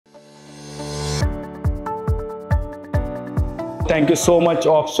Thank you so much,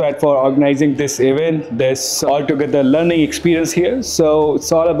 OPSWAT, for organizing this event, this altogether learning experience here. So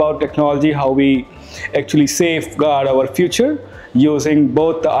it's all about technology, how we actually safeguard our future using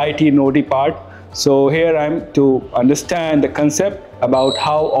both the IT and OT part. So here I'm to understand the concept about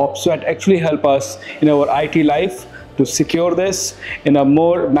how OPSWAT actually help us in our IT life to secure this in a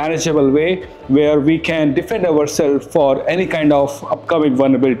more manageable way where we can defend ourselves for any kind of upcoming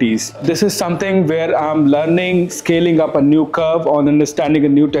vulnerabilities. This is something where I'm learning, scaling up a new curve on understanding a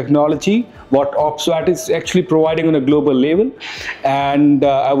new technology, what OPSWAT is actually providing on a global level. And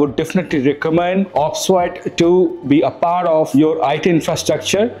I would definitely recommend OPSWAT to be a part of your IT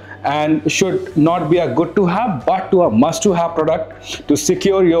infrastructure and should not be a good to have but to a must to have product to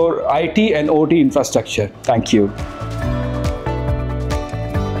secure your IT and OT infrastructure. Thank you.